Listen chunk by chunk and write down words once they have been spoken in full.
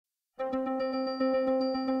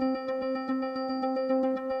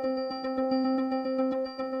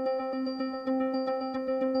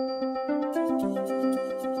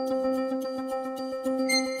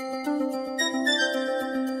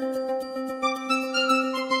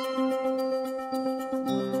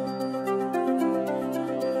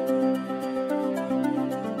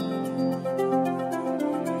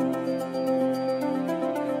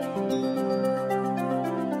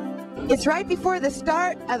It's right before the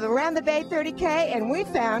start of Around the Bay 30K, and we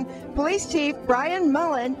found Police Chief Brian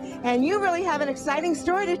Mullen, and you really have an exciting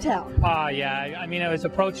story to tell. Yeah, I mean, I was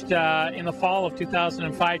approached in the fall of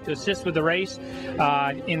 2005 to assist with the race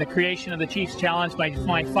in the creation of the Chiefs Challenge.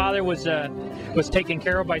 My father was taken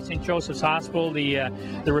care of by St. Joseph's Hospital, the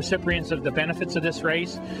recipients of the benefits of this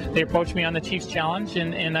race. They approached me on the Chiefs Challenge,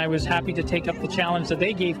 and I was happy to take up the challenge that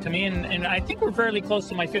they gave to me, and I think we're fairly close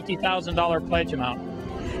to my $50,000 pledge amount.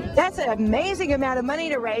 That's an amazing amount of money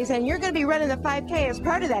to raise, and you're going to be running the 5K as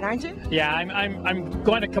part of that, aren't you? Yeah, I'm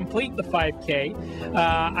going to complete the 5K.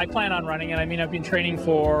 I plan on running it. I mean, I've been training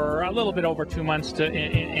for a little bit over 2 months,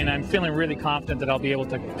 and I'm feeling really confident that I'll be able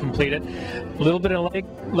to complete it. A little bit of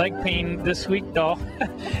leg pain this week, though.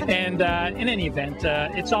 And in any event,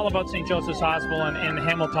 it's all about St. Joseph's Hospital and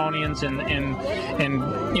Hamiltonians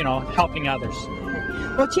and you know, helping others.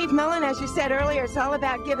 Well, Chief Mullen, as you said earlier, it's all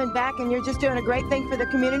about giving back, and you're just doing a great thing for the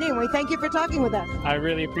community, and we thank you for talking with us. I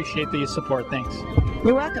really appreciate the support. Thanks.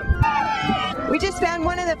 You're welcome. We just found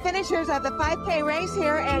one of the finishers of the 5K race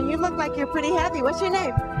here, and you look like you're pretty happy. What's your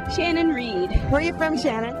name? Shannon Reed. Where are you from,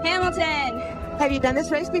 Shannon? Hamilton. Have you done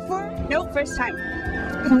this race before? Nope, first time.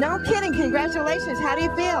 No kidding. Congratulations. How do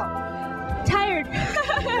you feel? Tired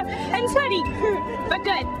and sweaty, but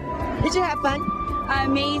good. Did you have fun?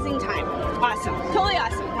 Amazing time. Awesome. Totally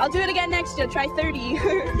awesome. I'll do it again next year. Try 30.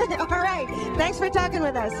 All right. Thanks for talking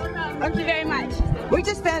with us. Thank you very much. We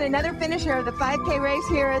just found another finisher of the 5K race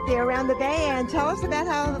here at the Around the Bay, and tell us about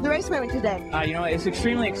how the race went today. You know, it's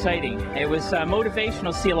extremely exciting. It was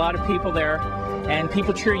motivational to see a lot of people there and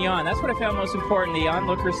people cheering you on. That's what I found most important. The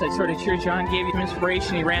onlookers that sort of cheered you on, gave you some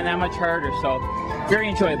inspiration. You ran that much harder. So very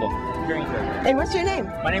enjoyable. Very enjoyable. And what's your name?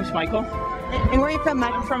 My name's Michael. And where are you from,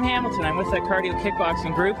 Mike? I'm from Hamilton. I'm with a cardio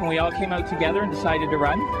kickboxing group, and we all came out together and decided to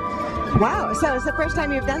run. Wow, so it's the first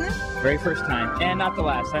time you've done this? Very first time, and not the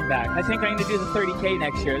last. I'm back. I think I'm going to do the 30K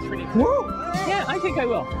next year. It's pretty cool. Woo! Yeah, I think I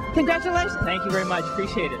will. Congratulations. Thank you very much.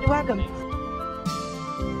 Appreciate it. You're welcome.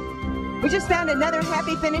 We just found another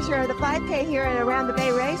happy finisher of the 5K here at Around the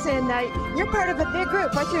Bay race, and you're part of a big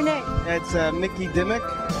group. What's your name? It's Mickey Dimmick.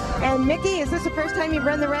 And Mickey, is this the first time you've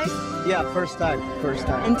run the race? Yeah, first time.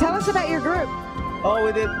 And tell us about your group. Oh,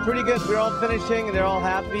 we did pretty good. We're all finishing, and they're all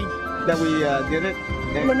happy that we did it.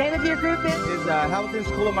 And the name of your group is? Hamilton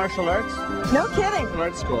School of Martial Arts. No kidding.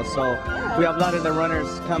 Art School. So we have a lot of the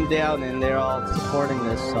runners come down, and they're all supporting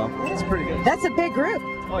this. So it's pretty good. That's a big group.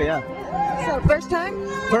 Oh, yeah. So first time?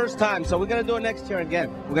 First time. So we're going to do it next year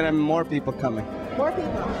again. We're going to have more people coming. More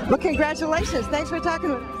people. Well, congratulations. Thanks for talking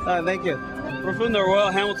with us. Thank you. We're from the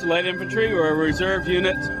Royal Hamilton Light Infantry. We're a reserve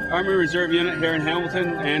unit, Army Reserve unit here in Hamilton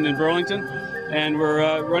and in Burlington. And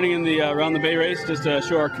we're running in the Around the Bay race just to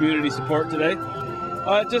show our community support today.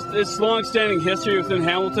 It's long-standing history within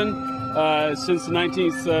Hamilton since the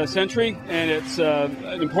 19th century, and it's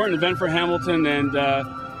an important event for Hamilton. And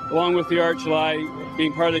along with the Art July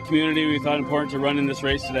being part of the community, we thought it important to run in this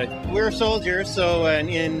race today. We're soldiers, so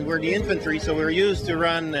we're the infantry, so we're used to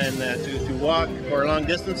run and to walk for long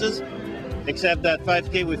distances. Except that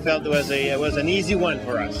 5K we felt was an easy one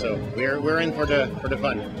for us, so we're in for the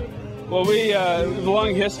fun. Well, we have a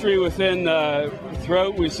long history within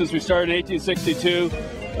since we started in 1862.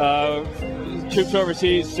 Troops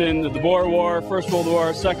overseas in the Boer War, First World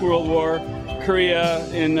War, Second World War, Korea,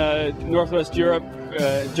 in Northwest Europe,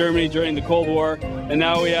 Germany during the Cold War, and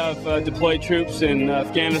now we have deployed troops in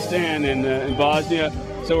Afghanistan and in Bosnia.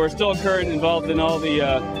 So we're still currently involved in all the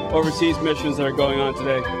overseas missions that are going on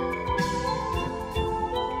today.